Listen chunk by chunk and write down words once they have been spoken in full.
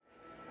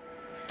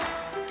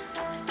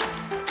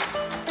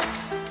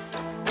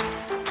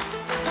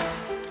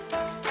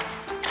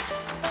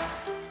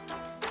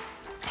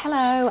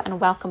Hello and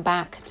welcome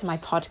back to my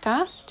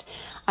podcast.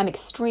 I'm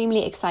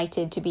extremely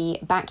excited to be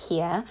back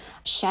here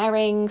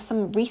sharing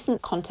some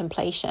recent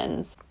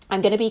contemplations.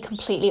 I'm going to be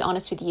completely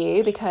honest with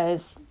you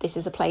because this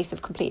is a place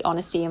of complete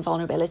honesty and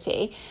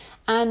vulnerability,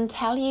 and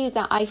tell you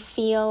that I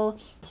feel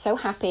so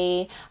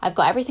happy. I've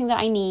got everything that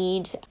I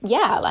need.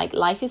 Yeah, like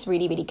life is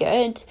really, really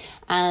good,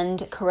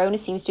 and Corona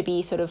seems to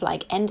be sort of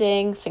like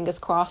ending, fingers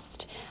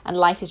crossed, and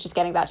life is just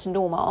getting back to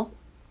normal.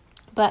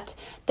 But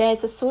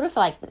there's a sort of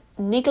like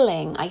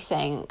niggling, I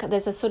think.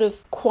 There's a sort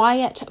of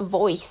quiet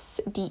voice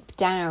deep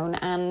down,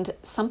 and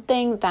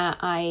something that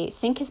I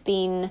think has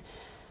been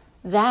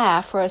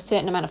there for a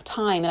certain amount of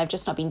time and I've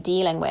just not been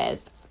dealing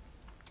with.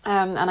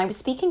 And I was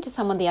speaking to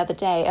someone the other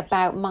day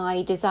about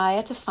my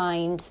desire to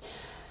find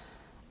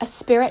a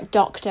spirit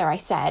doctor, I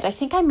said. I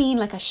think I mean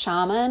like a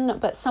shaman,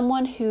 but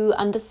someone who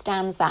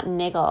understands that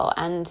niggle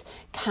and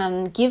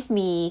can give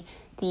me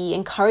the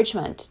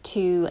encouragement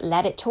to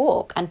let it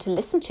talk and to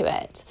listen to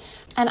it.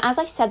 And as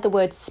I said the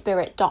word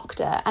spirit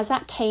doctor, as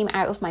that came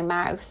out of my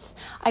mouth,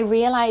 I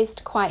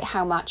realized quite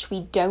how much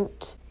we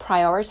don't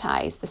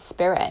prioritize the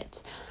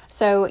spirit.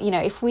 So, you know,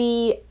 if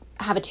we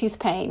have a tooth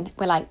pain,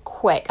 we're like,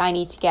 quick, I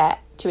need to get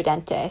to a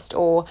dentist,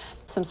 or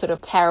some sort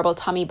of terrible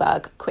tummy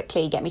bug,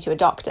 quickly get me to a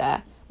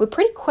doctor. We're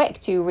pretty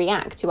quick to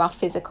react to our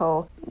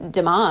physical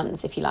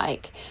demands, if you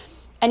like.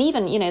 And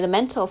even, you know, the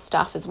mental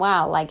stuff as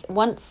well. Like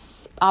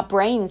once our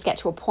brains get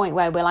to a point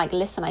where we're like,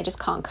 listen, I just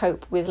can't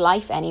cope with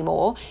life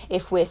anymore.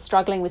 If we're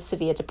struggling with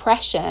severe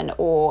depression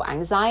or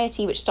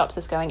anxiety, which stops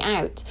us going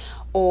out,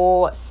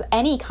 or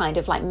any kind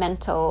of like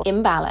mental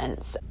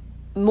imbalance,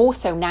 more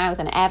so now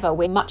than ever,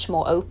 we're much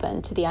more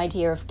open to the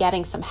idea of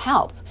getting some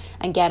help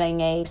and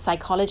getting a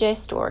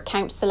psychologist or a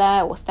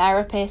counselor or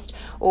therapist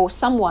or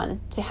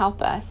someone to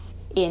help us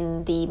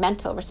in the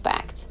mental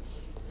respect.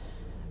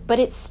 But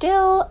it's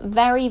still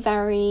very,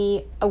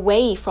 very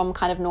away from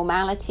kind of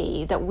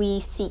normality that we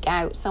seek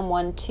out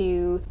someone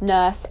to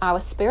nurse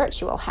our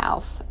spiritual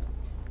health.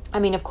 I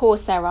mean, of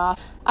course, there are,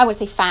 I won't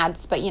say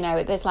fads, but, you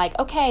know, there's like,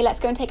 okay, let's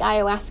go and take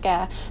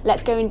ayahuasca.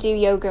 Let's go and do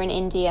yoga in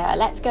India.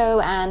 Let's go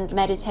and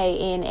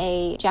meditate in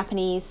a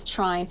Japanese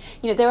shrine.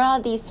 You know, there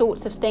are these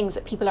sorts of things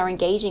that people are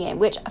engaging in,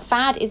 which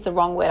fad is the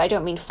wrong word. I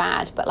don't mean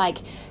fad, but like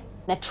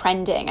they're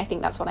trending. I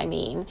think that's what I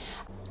mean.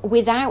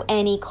 Without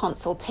any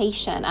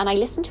consultation. And I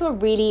listened to a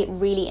really,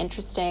 really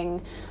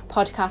interesting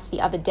podcast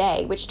the other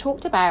day, which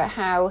talked about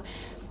how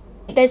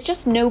there's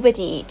just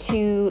nobody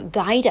to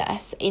guide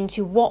us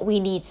into what we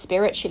need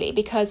spiritually,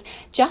 because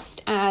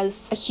just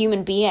as a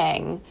human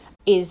being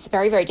is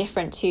very, very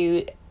different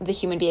to the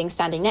human being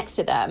standing next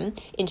to them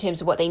in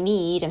terms of what they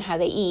need and how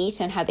they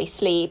eat and how they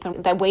sleep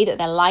and the way that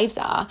their lives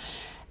are,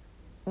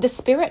 the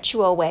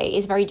spiritual way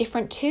is very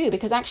different too,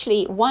 because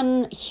actually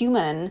one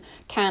human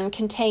can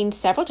contain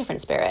several different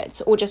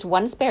spirits, or just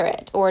one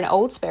spirit, or an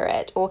old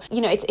spirit, or,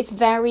 you know, it's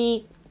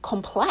very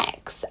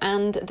complex.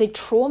 And the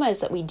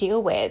traumas that we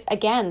deal with,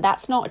 again,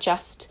 that's not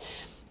just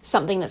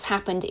something that's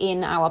happened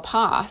in our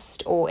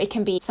past, or it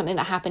can be something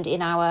that happened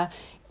in our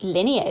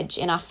lineage,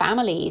 in our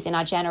families, in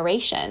our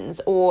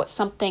generations, or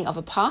something of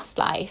a past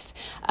life.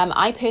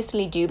 I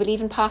personally do believe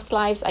in past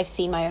lives. I've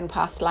seen my own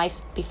past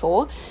life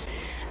before.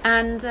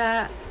 And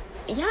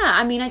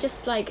I mean, I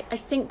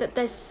think that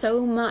there's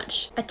so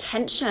much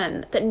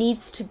attention that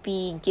needs to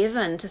be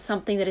given to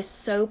something that is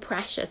so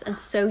precious and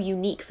so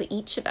unique for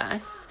each of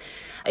us.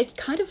 It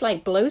kind of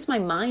like blows my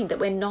mind that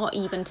we're not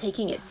even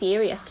taking it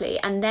seriously.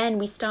 And then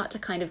we start to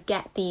kind of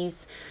get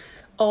these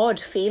odd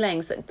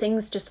feelings that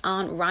things just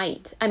aren't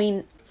right. I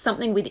mean,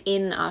 something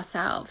within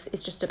ourselves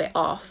is just a bit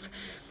off.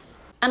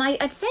 And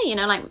I'd say, you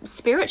know, like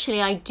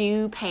spiritually, I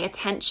do pay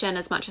attention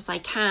as much as I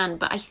can,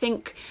 but I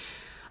think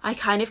I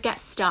kind of get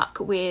stuck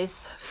with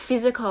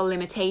physical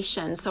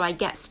limitations. So I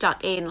get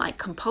stuck in like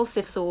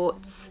compulsive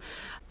thoughts,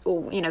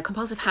 or, you know,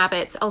 compulsive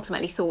habits.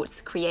 Ultimately,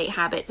 thoughts create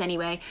habits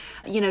anyway.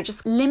 You know,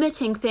 just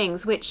limiting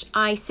things, which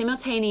I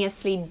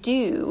simultaneously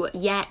do,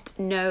 yet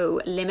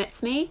know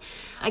limits me.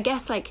 I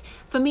guess, like,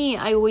 for me,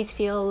 I always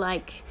feel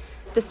like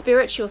the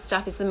spiritual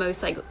stuff is the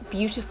most like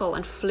beautiful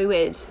and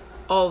fluid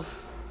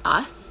of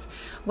us,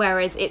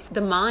 whereas it's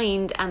the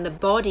mind and the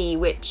body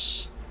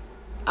which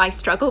I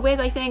struggle with.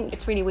 I think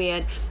it's really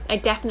weird. I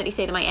definitely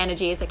say that my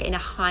energy is like in a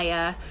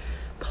higher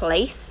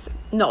place.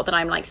 Not that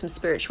I'm like some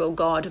spiritual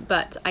god,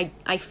 but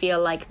I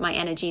feel like my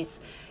energy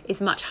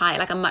is much higher.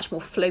 Like I'm much more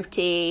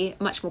floaty,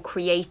 much more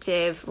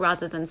creative,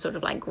 rather than sort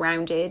of like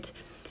grounded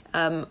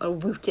or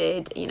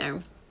rooted, you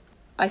know.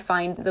 I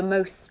find the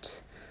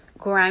most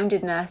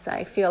groundedness,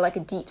 I feel like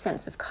a deep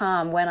sense of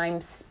calm when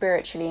I'm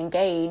spiritually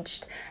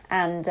engaged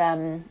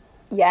and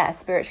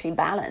spiritually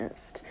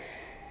balanced.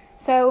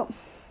 So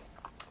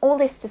all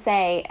this to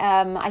say,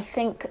 I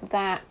think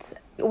that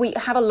we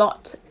have a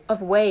lot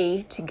of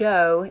way to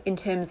go in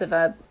terms of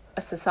a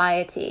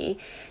society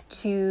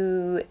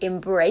to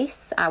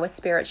embrace our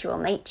spiritual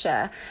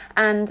nature.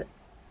 And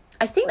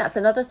I think that's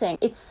another thing.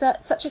 It's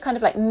such a kind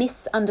of like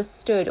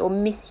misunderstood or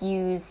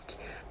misused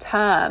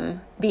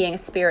term, being a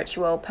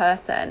spiritual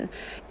person.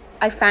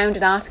 I found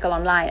an article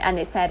online and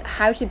it said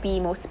how to be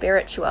more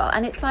spiritual.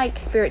 And it's like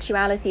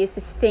spirituality is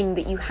this thing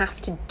that you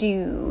have to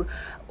do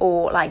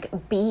or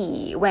like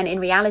be, when in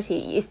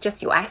reality it's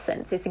just your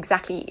essence.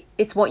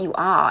 It's what you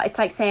are. It's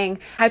like saying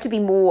how to be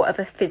more of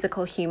a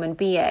physical human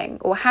being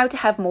or how to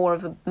have more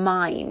of a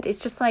mind.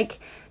 It's just like,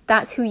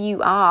 that's who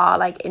you are,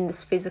 like in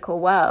this physical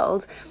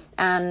world.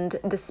 And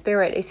the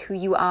spirit is who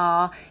you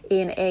are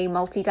in a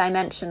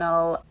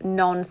multi-dimensional,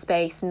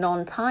 non-space,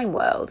 non-time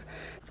world.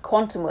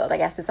 Quantum world, I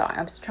guess is what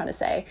I was trying to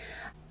say.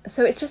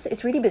 So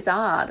it's really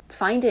bizarre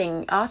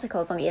finding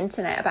articles on the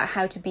internet about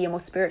how to be a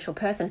more spiritual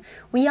person.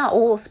 We are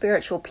all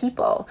spiritual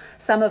people.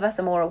 Some of us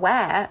are more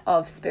aware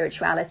of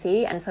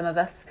spirituality and some of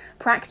us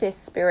practice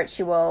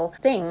spiritual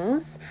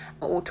things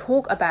or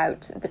talk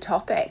about the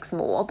topics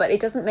more, but it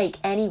doesn't make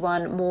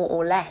anyone more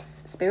or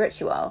less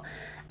spiritual.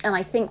 And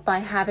I think by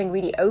having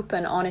really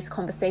open, honest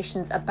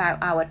conversations about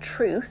our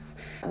truth,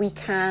 we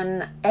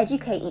can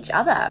educate each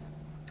other.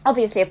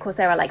 Obviously, of course,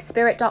 there are like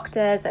spirit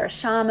doctors, there are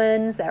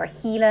shamans, there are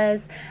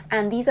healers,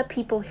 and these are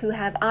people who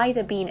have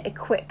either been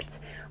equipped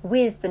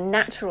with the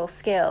natural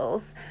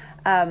skills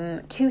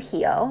to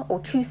heal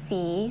or to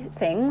see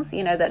things,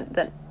 you know,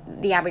 that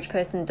the average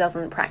person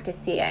doesn't practice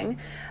seeing,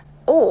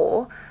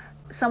 or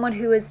someone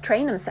who has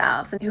trained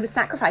themselves and who has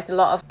sacrificed a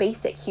lot of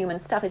basic human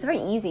stuff. It's very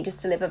easy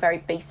just to live a very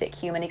basic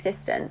human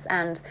existence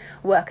and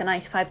work a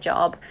 9-to-5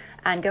 job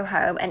and go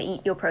home and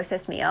eat your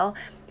processed meal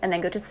and then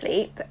go to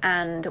sleep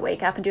and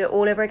wake up and do it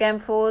all over again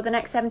for the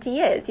next 70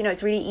 years. You know,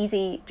 it's really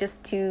easy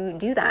just to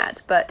do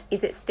that. But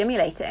is it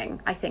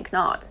stimulating? I think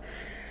not.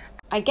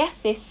 I guess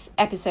this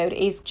episode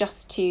is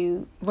just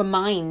to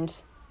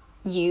remind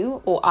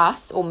you or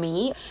us or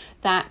me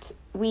that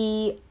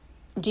we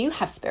do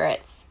have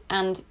spirits,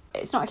 and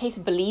it's not a case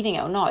of believing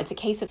it or not. It's a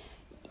case of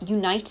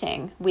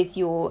uniting with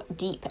your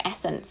deep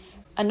essence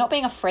and not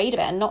being afraid of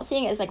it and not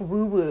seeing it as like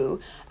woo-woo.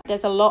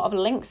 There's a lot of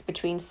links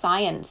between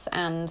science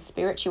and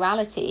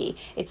spirituality.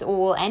 It's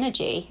all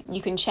energy.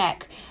 You can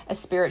check a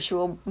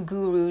spiritual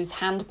guru's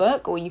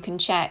handbook or you can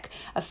check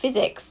a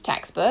physics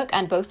textbook,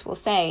 and both will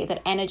say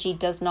that energy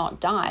does not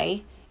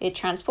die, it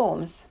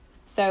transforms.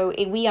 So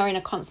we are in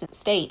a constant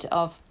state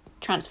of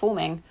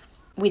transforming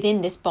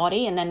within this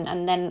body and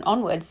then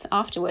onwards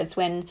afterwards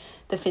when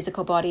the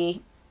physical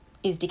body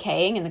is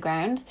decaying in the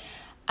ground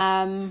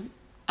and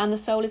the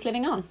soul is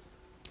living on.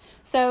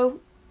 So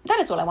that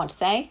is what I want to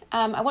say.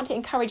 I want to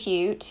encourage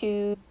you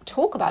to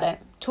talk about it.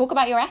 Talk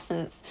about your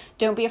essence.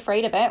 Don't be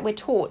afraid of it. We're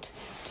taught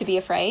to be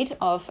afraid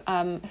of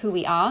who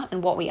we are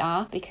and what we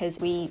are because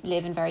we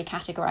live in very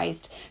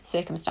categorized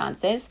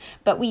circumstances,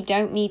 but we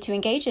don't need to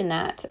engage in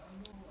that.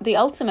 The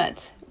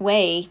ultimate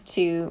way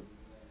to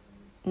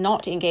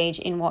not engage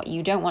in what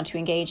you don't want to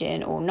engage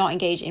in or not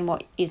engage in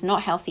what is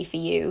not healthy for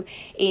you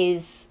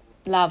is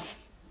love.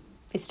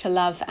 Is to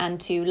love, and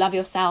to love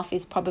yourself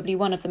is probably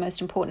one of the most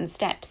important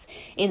steps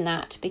in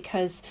that,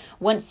 because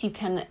once you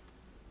can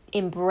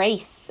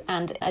embrace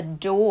and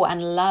adore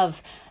and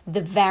love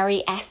the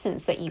very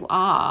essence that you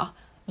are,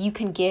 you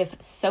can give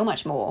so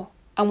much more.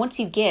 And once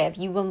you give,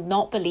 you will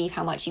not believe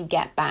how much you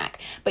get back.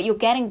 But you're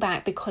getting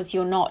back because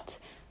you're not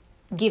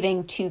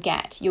giving to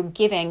get. You're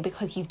giving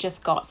because you've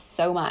just got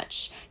so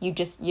much. You're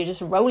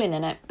just rolling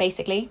in it,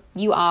 basically.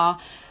 You are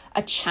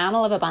a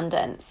channel of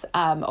abundance,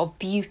 of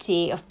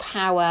beauty, of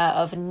power,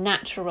 of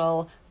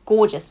natural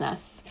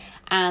gorgeousness,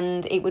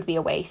 and it would be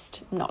a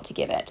waste not to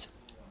give it.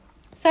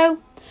 So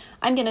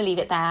I'm going to leave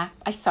it there.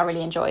 I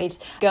thoroughly enjoyed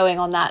going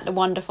on that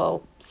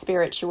wonderful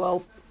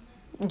spiritual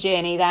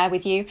journey there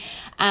with you,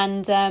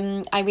 and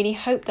I really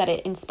hope that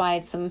it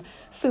inspired some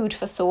food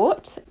for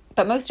thought.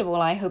 But most of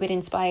all, I hope it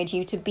inspired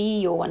you to be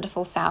your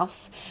wonderful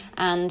self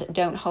and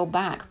don't hold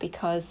back,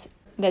 because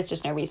there's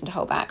just no reason to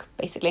hold back,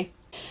 basically.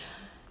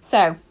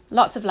 So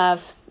lots of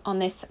love on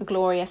this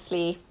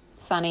gloriously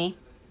sunny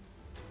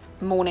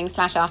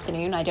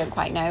morning/afternoon. I don't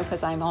quite know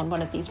because I'm on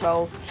one of these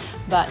rolls.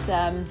 But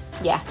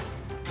yes,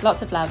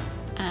 lots of love,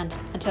 and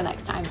until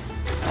next time.